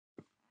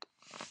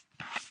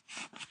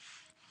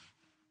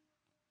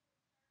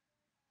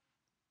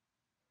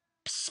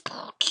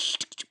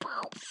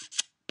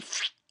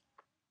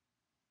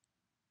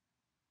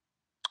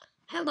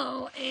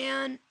Hello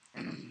and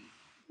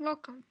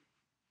welcome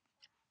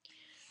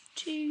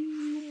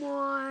to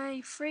my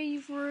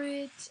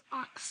favorite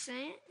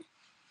accent,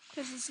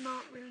 because it's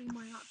not really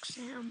my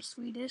accent. I'm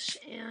Swedish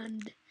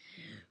and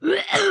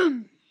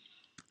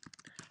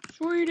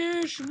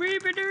Swedish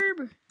baby.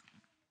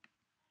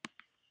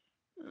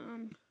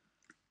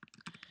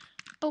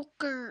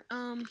 Poker.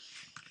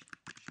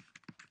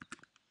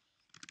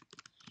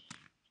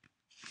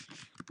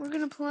 We're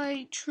gonna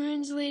play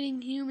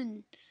Translating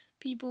Human.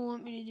 People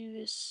want me to do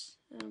this.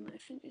 I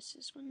think it's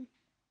this one.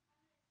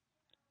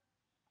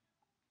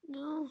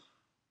 No.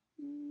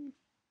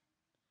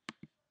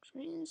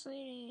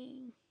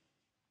 Translating.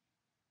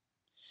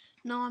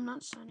 No, I'm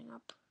not signing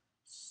up.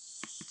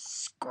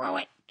 Screw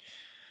it.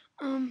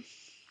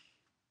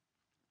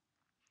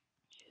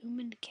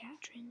 Human to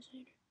cat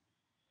translator.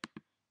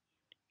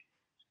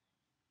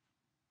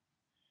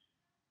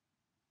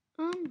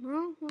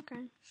 Well,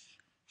 okay.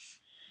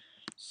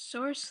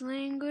 Source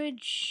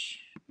language.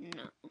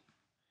 No.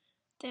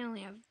 They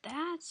only have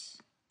that.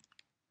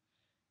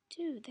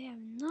 Dude, they have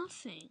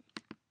nothing.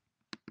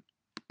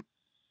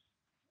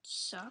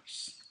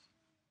 Sucks.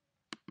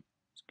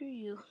 Screw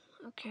you.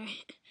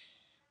 Okay.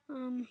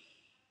 Well,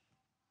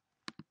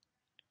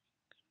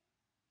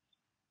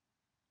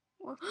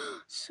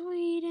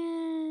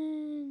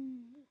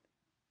 Sweden.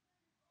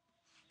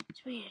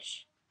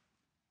 Swedish.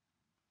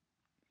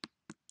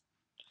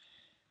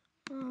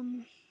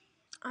 I'm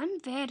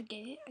Verge.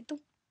 I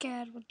don't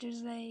care what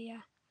there's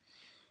a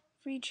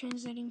free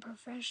translating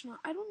professional.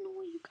 I don't know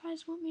what you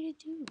guys want me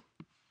to do.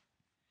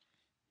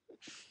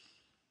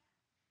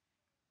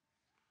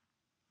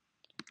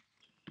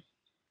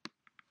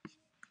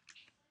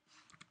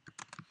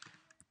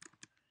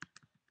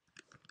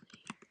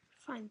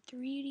 Find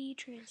 3D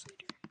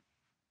translator.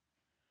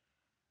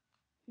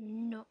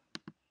 No.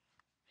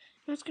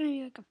 No, it's gonna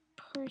be like a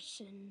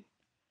person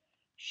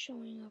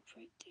showing up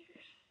right there.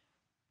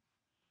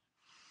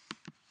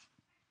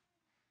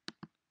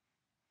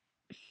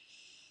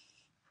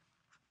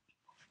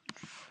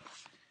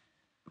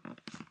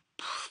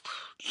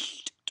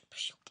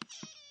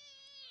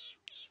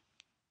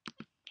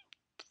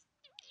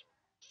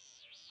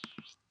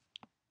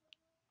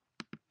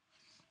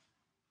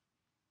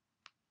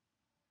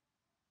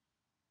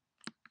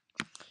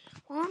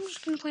 Well, I'm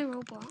just gonna play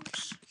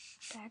Roblox.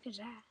 The heck is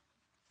that?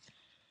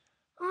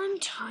 I'm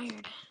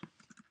tired.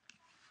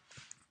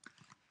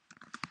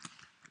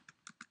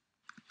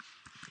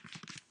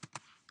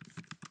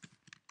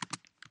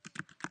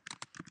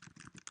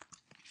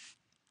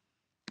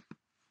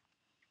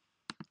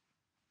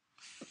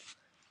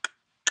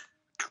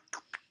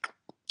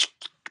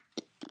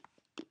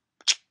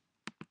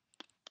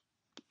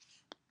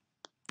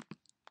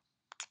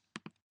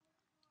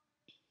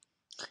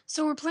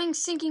 So we're playing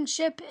Sinking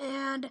Ship,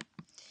 and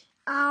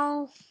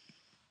I'll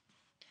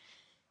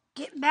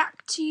get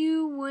back to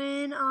you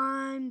when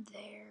I'm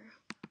there.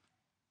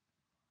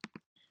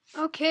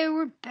 Okay,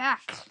 we're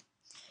back.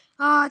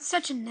 It's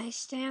such a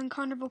nice day on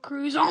Carnival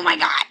Cruise. Oh my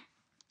god!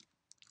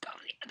 Go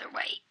the other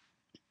way.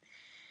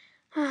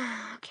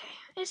 Okay,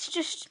 it's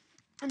just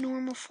a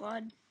normal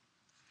flood,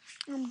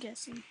 I'm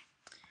guessing.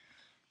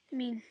 I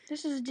mean,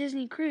 this is a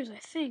Disney cruise, I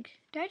think.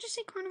 Did I just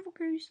say Carnival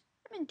Cruise?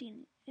 I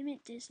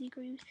meant Disney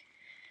Cruise.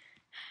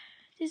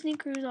 Disney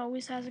Cruise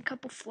always has a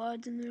couple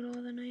floods in the middle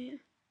of the night.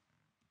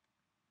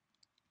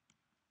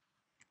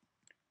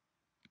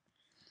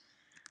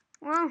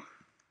 Well,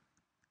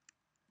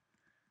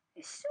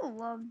 I still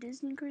love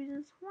Disney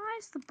cruises. Why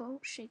is the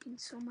boat shaking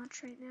so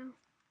much right now?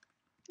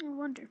 I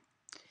wonder.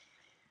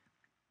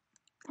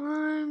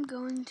 I'm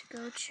going to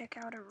go check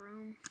out a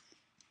room.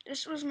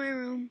 This was my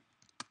room.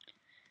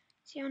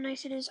 See how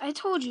nice it is? I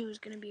told you it was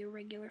going to be a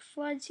regular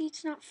flood. See,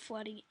 it's not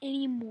flooding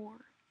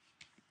anymore.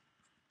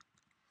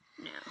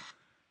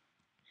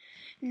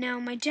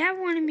 Now, my dad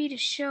wanted me to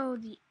show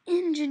the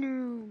engine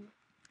room.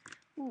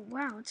 Oh,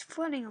 wow, it's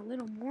flooding a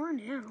little more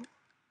now.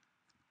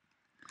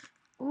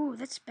 Oh,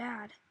 that's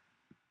bad.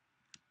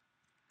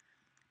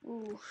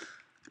 Oh.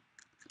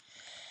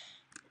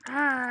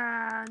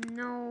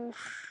 No.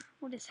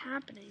 What is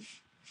happening?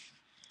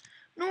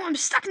 No, I'm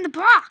stuck in the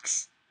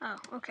box. Oh,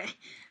 okay.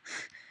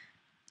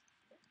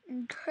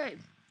 Okay.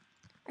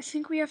 I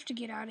think we have to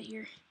get out of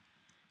here.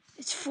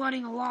 It's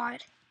flooding a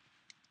lot.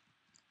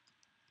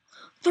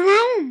 The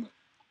room!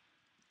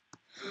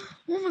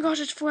 Oh my gosh,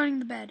 it's flooding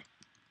the bed.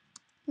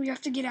 We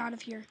have to get out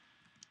of here.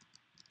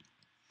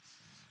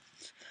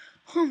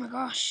 Oh my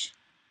gosh.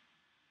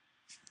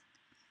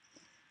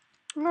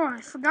 Oh,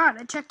 I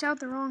forgot. I checked out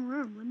the wrong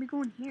room. Let me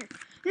go in here.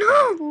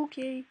 No!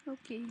 Okay. Oh,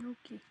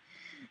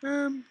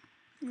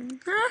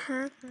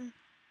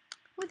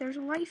 there's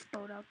a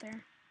lifeboat out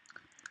there.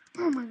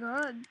 Oh my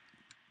god.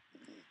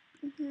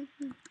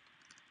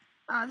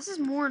 This is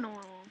more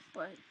normal,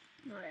 but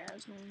not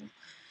as normal.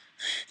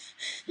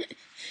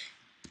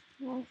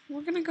 Well,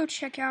 we're gonna go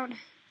check out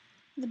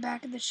the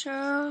back of the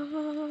shop.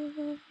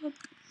 Oh,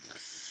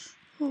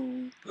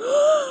 oh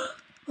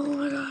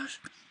my gosh.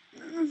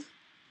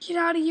 Get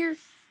out of here.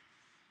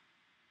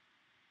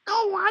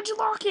 No, why'd you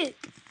lock it?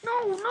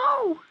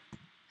 No.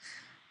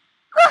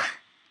 Ah!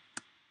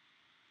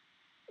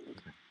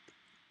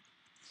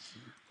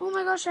 Oh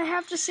my gosh, I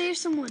have to save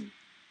someone.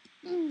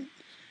 Okay,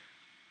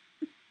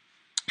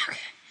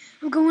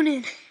 I'm going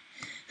in.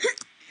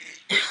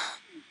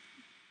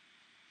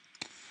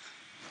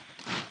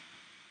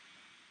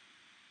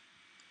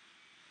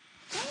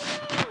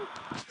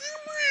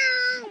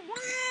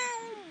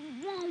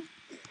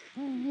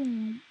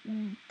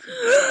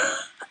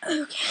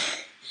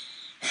 Okay.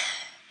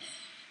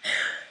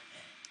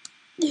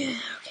 Yeah,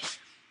 okay.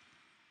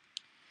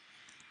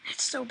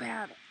 It's so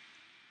bad.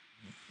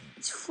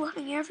 It's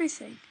flooding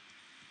everything.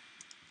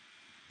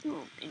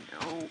 Oh,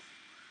 no.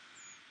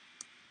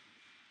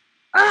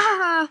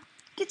 Ah!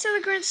 Get to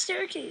the grand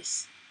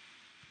staircase.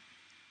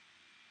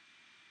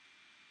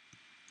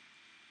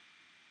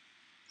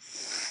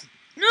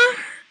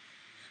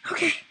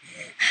 Okay.